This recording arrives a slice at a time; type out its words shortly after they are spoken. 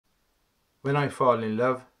When I fall in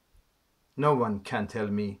love, no one can tell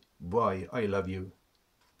me why I love you.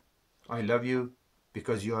 I love you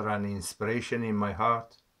because you are an inspiration in my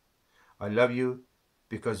heart. I love you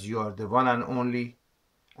because you are the one and only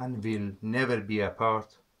and will never be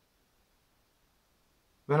apart.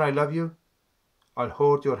 When I love you, I'll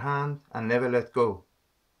hold your hand and never let go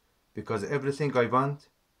because everything I want,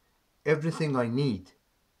 everything I need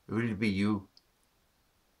will be you.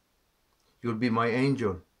 You'll be my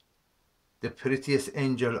angel, the prettiest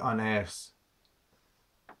angel on earth.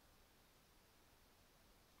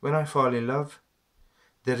 When I fall in love,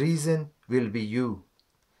 the reason will be you,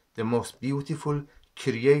 the most beautiful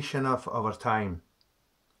creation of our time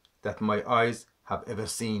that my eyes have ever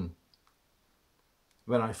seen.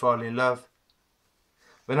 When I fall in love,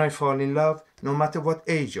 no matter what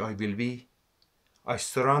age I will be, I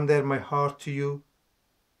surrender my heart to you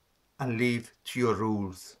and live to your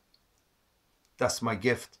rules. That's my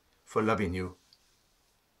gift for loving you.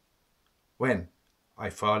 When I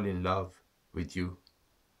fall in love with you.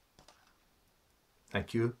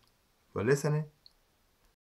 Thank you for listening.